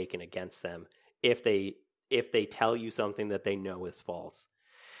that can be taken against them if they tell you something that they know is false.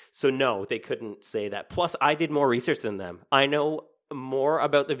 So no, they couldn't say that. Plus, I did more research than them. I know more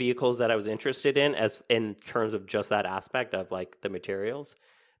about the vehicles that I was interested in, as in terms of just that aspect of like the materials,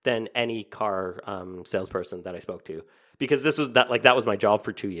 than any car salesperson that I spoke to. Because that was my job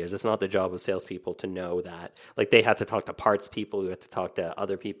for 2 years. It's not the job of salespeople to know that. Like they had to talk to parts people, who had to talk to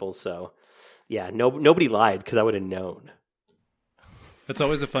other people. So yeah, nobody lied because I would have known. It's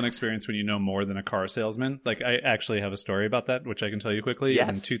always a fun experience when you know more than a car salesman. Like I actually have a story about that, which I can tell you quickly. Yes.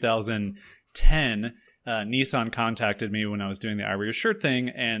 In 2010, Nissan contacted me when I was doing the I Wear Your Shirt thing,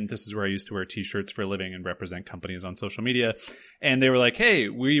 and this is where I used to wear t-shirts for a living and represent companies on social media. And they were like, hey,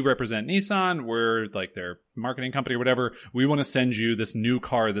 we represent Nissan. We're like their marketing company or whatever. We want to send you this new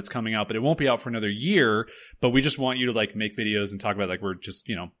car that's coming out, but it won't be out for another year. But we just want you to like make videos and talk about like, we're just,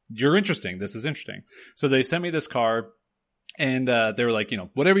 you're interesting. This is interesting. So they sent me this car. And they were like,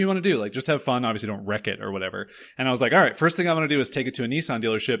 whatever you want to do, like just have fun. Obviously, don't wreck it or whatever. And I was like, all right, first thing I'm going to do is take it to a Nissan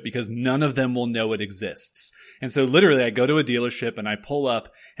dealership because none of them will know it exists. And so literally I go to a dealership and I pull up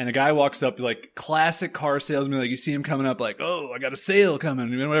and the guy walks up like classic car salesman. Like you see him coming up like, oh, I got a sale coming,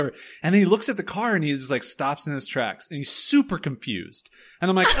 whatever. And then he looks at the car and he just like stops in his tracks and he's super confused. And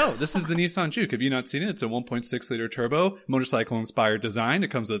I'm like, oh, this is the Nissan Juke. Have you not seen it? It's a 1.6 liter turbo, motorcycle inspired design.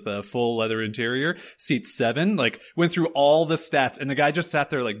 It comes with a full leather interior, seat 7, like went through all the stats. And the guy just sat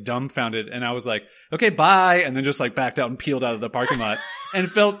there like dumbfounded. And I was like, okay, bye. And then just like backed out and peeled out of the parking lot and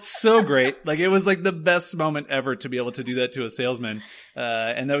felt so great. Like it was like the best moment ever to be able to do that to a salesman.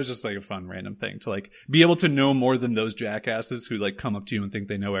 And that was just like a fun random thing to like be able to know more than those jackasses who like come up to you and think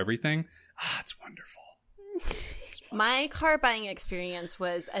they know everything. It's wonderful. My car buying experience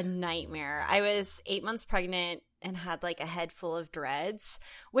was a nightmare. I was 8 months pregnant and had like a head full of dreads,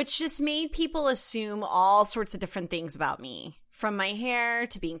 which just made people assume all sorts of different things about me, from my hair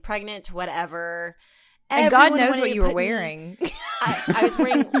to being pregnant to whatever. And God knows what you were wearing. I was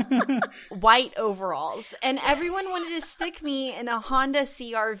wearing white overalls, and everyone wanted to stick me in a Honda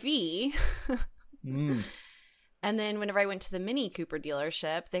CR-V. And then whenever I went to the Mini Cooper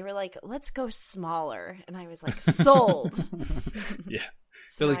dealership, they were like, let's go smaller. And I was like, sold. Yeah.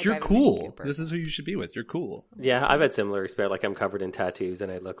 So they're like, you're cool. This is who you should be with. You're cool. Yeah, I've had similar experience. Like I'm covered in tattoos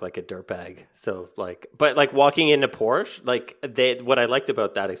and I look like a dirtbag. So like, but like walking into Porsche, like what I liked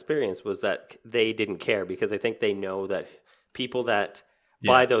about that experience was that they didn't care because I think they know that people that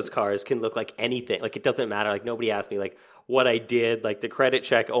buy those cars can look like anything. Like it doesn't matter. Like nobody asked me like what I did. Like the credit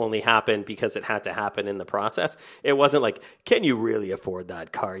check only happened because it had to happen in the process. It wasn't like, can you really afford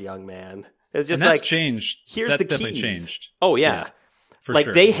that car, young man? It's just and that's like changed. Here's that's the definitely keys. Changed. Oh yeah. For like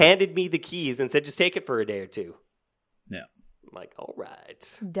sure. they handed me the keys and said, just take it for a day or two. Yeah. I'm like, all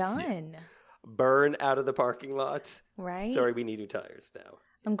right. Done. Yeah. Burn out of the parking lot. Right. Sorry, we need new tires now.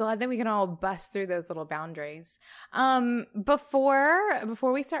 I'm glad that we can all bust through those little boundaries. Before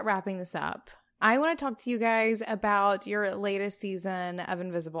we start wrapping this up, I want to talk to you guys about your latest season of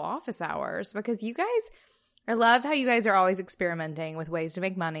Invisible Office Hours because you guys, I love how you guys are always experimenting with ways to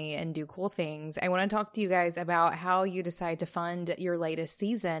make money and do cool things. I want to talk to you guys about how you decide to fund your latest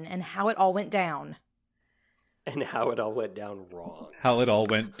season and how it all went down. And how it all went down wrong. How it all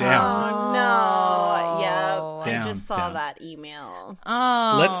went down. Oh, no. Yep. Down, I just saw down. that email.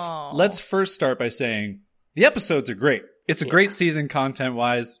 Oh. Let's first start by saying the episodes are great. It's a great season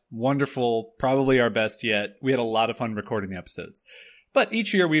content-wise. Wonderful. Probably our best yet. We had a lot of fun recording the episodes. But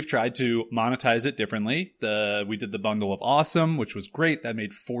each year we've tried to monetize it differently. We did the bundle of awesome, which was great. That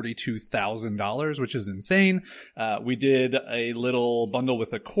made $42,000, which is insane. We did a little bundle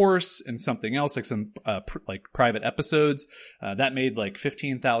with a course and something else, like some like private episodes. That made like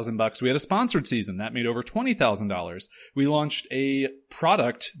 $15,000. We had a sponsored season that made over $20,000. We launched a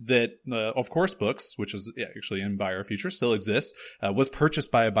product that, of course, books, which is actually in Buyer Future, still exists, was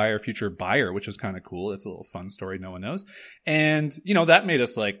purchased by a Buyer Future buyer, which is kind of cool. It's a little fun story no one knows. And, that made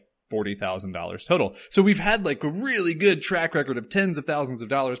us like $40,000 total. So we've had like a really good track record of tens of thousands of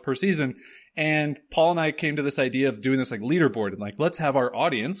dollars per season. And Paul and I came to this idea of doing this like leaderboard and like, let's have our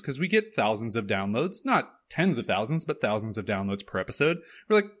audience, because we get thousands of downloads, not tens of thousands, but thousands of downloads per episode.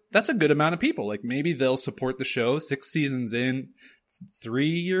 We're like, that's a good amount of people. Like maybe they'll support the show 6 seasons in, 3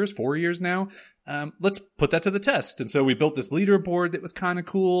 years, 4 years now. Let's put that to the test. And so we built this leaderboard that was kind of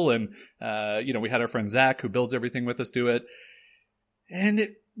cool. And, we had our friend Zach, who builds everything with us, do it. And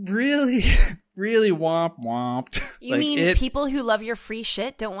it really, really womped. You mean people who love your free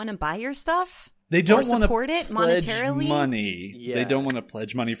shit don't want to buy your stuff? They don't want to support it monetarily? Money. Yeah. They don't want to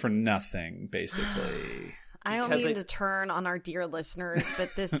pledge money for nothing, basically. I don't mean to turn on our dear listeners,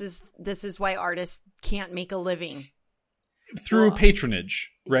 but this is why artists can't make a living. Through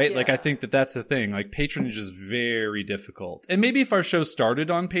patronage, right? Yeah. Like, I think that's the thing. Like, patronage is very difficult. And maybe if our show started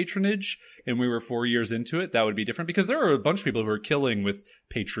on patronage and we were 4 years into it, that would be different, because there are a bunch of people who are killing with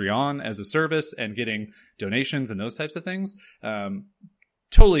Patreon as a service and getting donations and those types of things.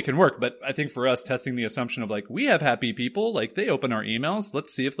 Totally can work. But I think for us, testing the assumption of like, we have happy people, like they open our emails,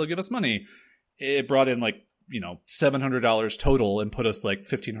 let's see if they'll give us money. It brought in like, $700 total and put us like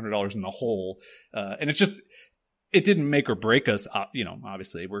 $1,500 in the hole. And it didn't make or break us.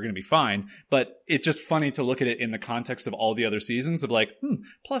 Obviously we're going to be fine, but it's just funny to look at it in the context of all the other seasons of like,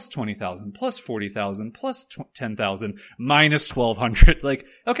 plus 20,000, plus 40,000, plus 10,000, minus 1,200. Like,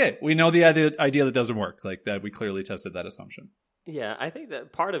 okay, we know the idea that doesn't work. Like that, we clearly tested that assumption. Yeah, I think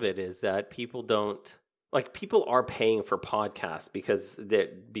that part of it is that people are paying for podcasts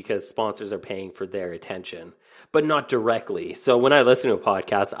because sponsors are paying for their attention, but not directly. So when I listen to a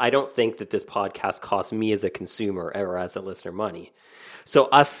podcast, I don't think that this podcast costs me as a consumer or as a listener money. So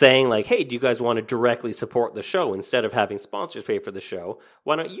us saying like, hey, do you guys want to directly support the show instead of having sponsors pay for the show?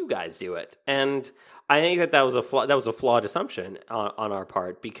 Why don't you guys do it? And I think that was a flawed assumption on our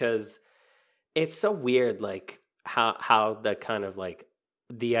part, because it's so weird, like how the kind of like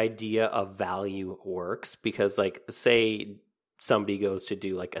the idea of value works, because like say somebody goes to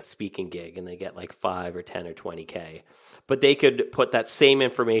do like a speaking gig and they get like 5 or 10 or 20K, but they could put that same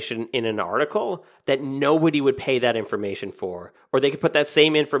information in an article that nobody would pay that information for, or they could put that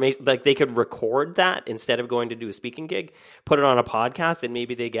same information, like they could record that instead of going to do a speaking gig, put it on a podcast, and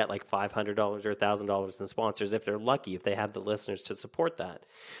maybe they get like $500 or $1,000 in sponsors if they're lucky, if they have the listeners to support that.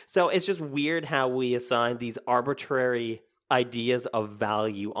 So it's just weird how we assign these arbitrary ideas of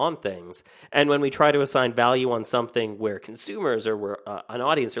value on things. And when we try to assign value on something where consumers or where an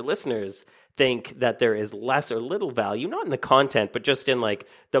audience or listeners think that there is less or little value, not in the content, but just in like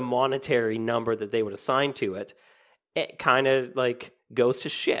the monetary number that they would assign to it, it kind of like goes to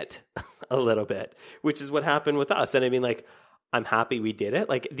shit a little bit, which is what happened with us. And I mean, like, I'm happy we did it.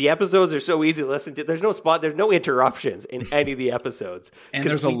 Like, the episodes are so easy to listen to. There's no interruptions in any of the episodes. And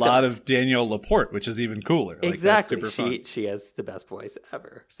there's a lot of Danielle Laporte, which is even cooler. Like, exactly. that's super fun. She has the best voice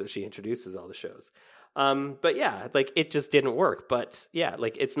ever. So she introduces all the shows. But yeah, like, it just didn't work. But yeah,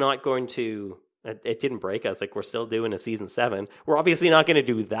 like, it's not going to, it didn't break us. Like, we're still doing a season 7. We're obviously not going to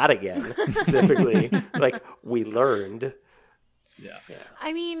do that again, specifically. Like, we learned. Yeah.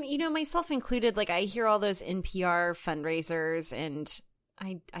 I mean, myself included, like I hear all those NPR fundraisers and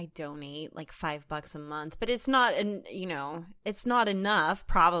I donate like $5 a month, but it's not, it's not enough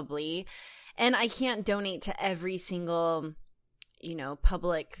probably. And I can't donate to every single,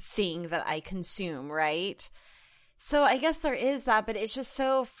 public thing that I consume, right? So I guess there is that, but it's just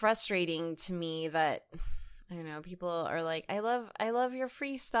so frustrating to me that, I don't know, people are like, I love your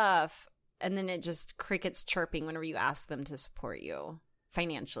free stuff. And then it just crickets chirping whenever you ask them to support you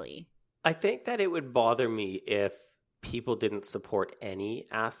financially. I think that it would bother me if people didn't support any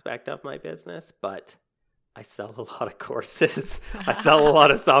aspect of my business, but I sell a lot of courses. I sell a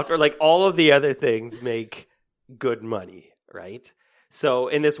lot of software. Like, all of the other things make good money, right? So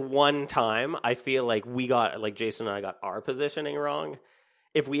in this one time, I feel like Jason and I got our positioning wrong.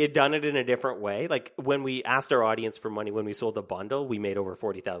 If we had done it in a different way, like when we asked our audience for money, when we sold a bundle, we made over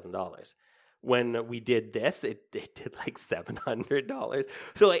 $40,000. When we did this, it did like $700.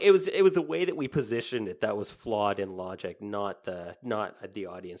 So like, it was the way that we positioned it that was flawed in logic, not the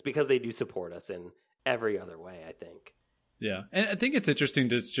audience, because they do support us in every other way, I think. Yeah. And I think it's interesting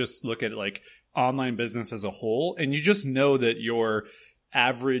to just look at like online business as a whole, and you just know that your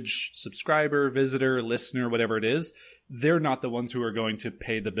average subscriber, visitor, listener, whatever it is, they're not the ones who are going to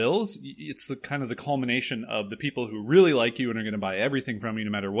pay the bills. It's the kind of the culmination of the people who really like you and are going to buy everything from you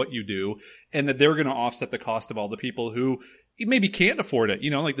no matter what you do, and that they're going to offset the cost of all the people who maybe can't afford it,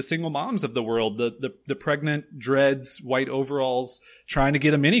 like the single moms of the world, the pregnant dreads, white overalls, trying to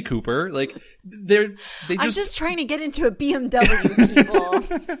get a Mini Cooper. Like I'm just trying to get into a BMW,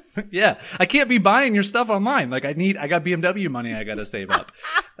 people. Yeah, I can't be buying your stuff online. Like I got BMW money I got to save up.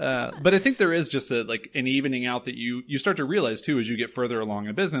 But I think there is just an evening out that you start to realize too as you get further along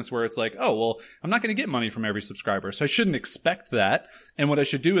in business, where it's like, oh well, I'm not going to get money from every subscriber, so I shouldn't expect that. And what I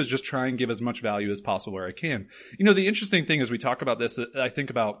should do is just try and give as much value as possible where I can. The interesting thing as we talk about this, I think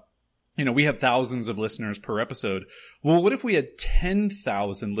about, we have thousands of listeners per episode. Well, what if we had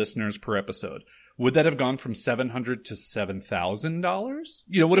 10,000 listeners per episode? Would that have gone from $700 to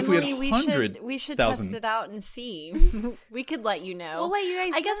 $7,000? What if we had 100,000? We should test it out and see. We could let you know. We'll let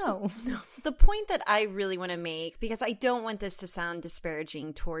you guys know. The point that I really want to make, because I don't want this to sound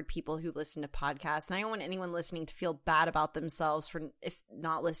disparaging toward people who listen to podcasts, and I don't want anyone listening to feel bad about themselves for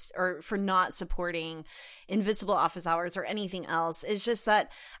not supporting Invisible Office Hours or anything else. It's just that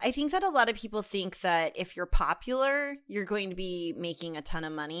I think that a lot of people think that if you're popular, you're going to be making a ton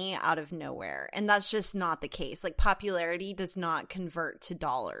of money out of nowhere. And that's just not the case. Like, popularity does not convert to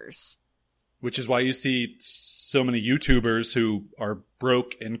dollars. Which is why you see so many YouTubers who are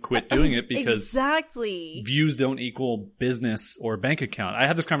broke and quit doing it because exactly views don't equal business or bank account. I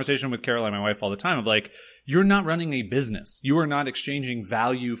have this conversation with Caroline, my wife, all the time of like, you're not running a business. You are not exchanging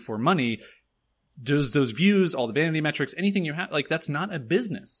value for money. Those views, all the vanity metrics, anything you have, like that's not a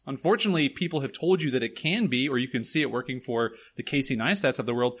business. Unfortunately, people have told you that it can be, or you can see it working for the Casey Neistats of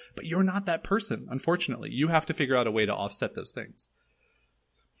the world, but you're not that person. Unfortunately, you have to figure out a way to offset those things.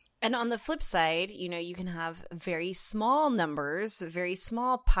 And on the flip side, you can have very small numbers, very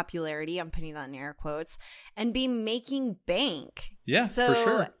small popularity, I'm putting that in air quotes, and be making bank. Yeah, so for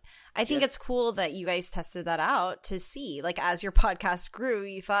sure. I think it's cool that you guys tested that out to see, like, as your podcast grew,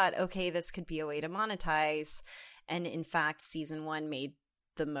 you thought, okay, this could be a way to monetize. And in fact, season 1 made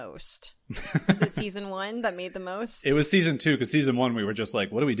the most. Was it season 1 that made the most? It was season 2, because season 1 we were just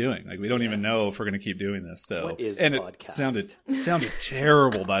like, what are we doing? Like, we don't even know if we're going to keep doing this. So, what is and podcast? It sounded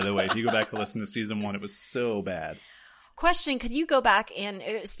terrible, by the way. If you go back and listen to season 1, it was so bad. Question, could you go back and,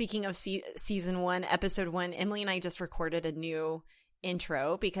 speaking of season 1, episode 1, Emily and I just recorded a new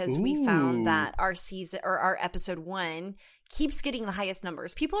intro because we found that our season or our episode 1 keeps getting the highest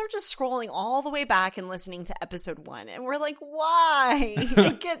numbers. People are just scrolling all the way back and listening to episode 1, and we're like, why?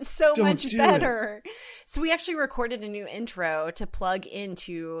 It gets so much better. So we actually recorded a new intro to plug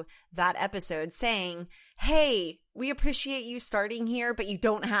into that episode saying, hey, we appreciate you starting here, but you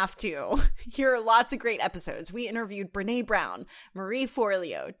don't have to. Here are lots of great episodes. We interviewed Brene Brown, Marie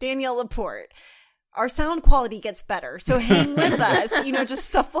Forleo, Danielle Laporte. Our sound quality gets better, so hang with us, just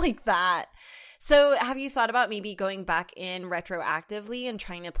stuff like that. So have you thought about maybe going back in retroactively and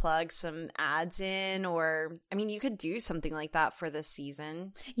trying to plug some ads in? Or, you could do something like that for this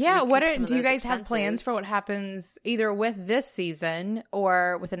season. Yeah, do you guys have plans for what happens either with this season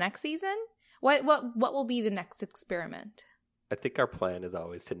or with the next season? What will be the next experiment? I think our plan is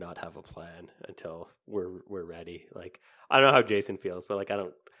always to not have a plan until we're ready. Like, I don't know how Jason feels, but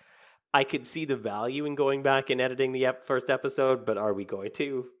I could see the value in going back and editing the first episode, but are we going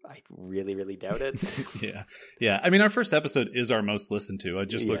to? I really, really doubt it. Yeah. Our first episode is our most listened to. I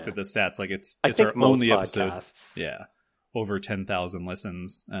just looked at the stats. Like it's our most only podcasts, episode. Yeah. Over 10,000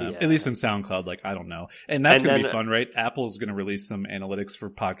 listens, at least in SoundCloud. Like, I don't know. And that's going to be fun, right? Apple's going to release some analytics for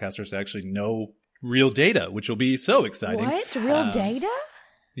podcasters to actually know real data, which will be so exciting. What? Real data?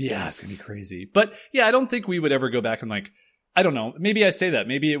 Yeah, it's going to be crazy. But yeah, I don't think we would ever go back and I don't know. Maybe I say that.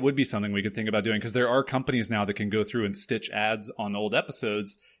 Maybe it would be something we could think about doing, because there are companies now that can go through and stitch ads on old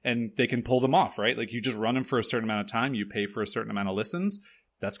episodes and they can pull them off, right? Like, you just run them for a certain amount of time. You pay for a certain amount of listens.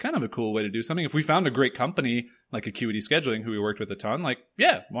 That's kind of a cool way to do something. If we found a great company like Acuity Scheduling, who we worked with a ton,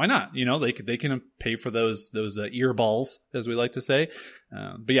 yeah, why not? They can pay for those ear balls, as we like to say.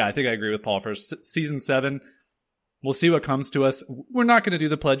 But yeah, I think I agree with Paul. For season 7, we'll see what comes to us. We're not going to do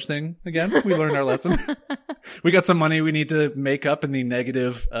the pledge thing again. We learned our lesson. We got some money we need to make up in the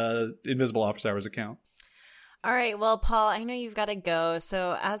negative Invisible Office Hours account. All right. Well, Paul, I know you've got to go.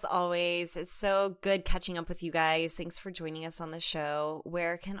 So as always, it's so good catching up with you guys. Thanks for joining us on the show.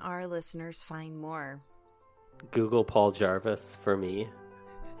 Where can our listeners find more? Google Paul Jarvis for me.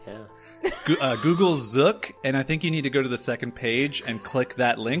 Yeah. Google Zook, and I think you need to go to the second page and click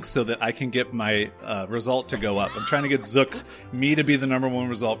that link so that I can get my result to go up. I'm trying to get Zook, me to be the #1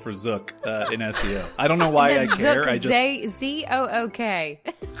 result for Zook in SEO. I don't know why I care. Zook, I just Z-O-O-K.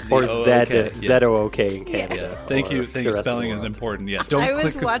 Or Z-O-O-K, Z-O-O-K in Canada. Yes. Thank you. Spelling is important. Yeah. Don't I click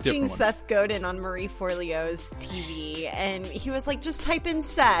was the watching different one. Seth Godin on Marie Forleo's TV, and he was like, just type in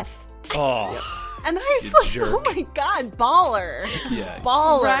Seth. Oh. And I was You like, jerk. oh my God, baller. Yeah.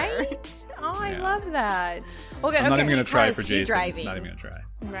 Baller. Right? Oh, I Yeah. love that. Okay, I'm not even going to try How's for he Jason. driving? Not even going to try.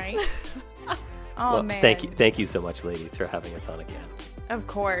 Right? Oh, Well, man. thank you so much, ladies, for having us on again. Of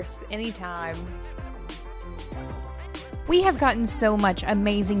course, anytime. We have gotten so much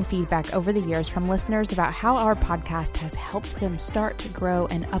amazing feedback over the years from listeners about how our podcast has helped them start, grow,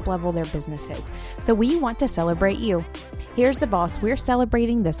 and up-level their businesses. So we want to celebrate you. Here's the boss we're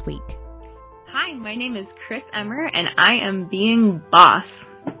celebrating this week. Hi, my name is Chris Emmer, and I am being boss.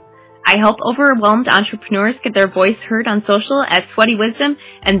 I help overwhelmed entrepreneurs get their voice heard on social at Sweaty Wisdom,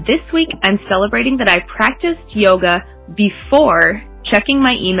 and this week I'm celebrating that I practiced yoga before checking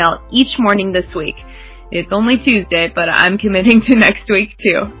my email each morning this week. It's only Tuesday, but I'm committing to next week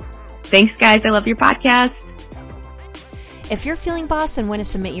too. Thanks, guys. I love your podcast. If you're feeling boss and want to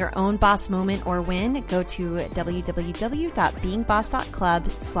submit your own boss moment or win, go to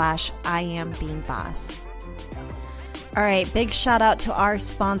www.beingboss.club/IamBeingBoss. All right, big shout out to our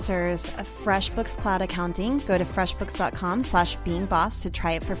sponsors, FreshBooks Cloud Accounting. Go to freshbooks.com/beingboss to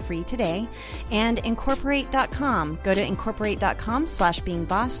try it for free today. And incorporate.com. Go to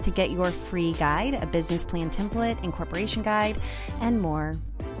incorporate.com/beingboss to get your free guide, a business plan template, incorporation guide, and more.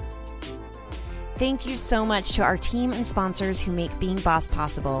 Thank you so much to our team and sponsors who make Being Boss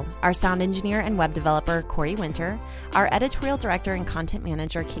possible. Our sound engineer and web developer, Corey Winter, our editorial director and content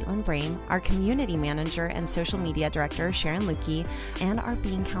manager, Caitlin Brame, our community manager and social media director, Sharon Lukey, and our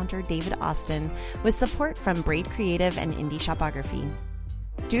Bean counter, David Austin, with support from Braid Creative and Indie Shopography.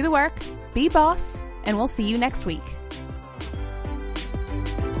 Do the work, be boss, and we'll see you next week.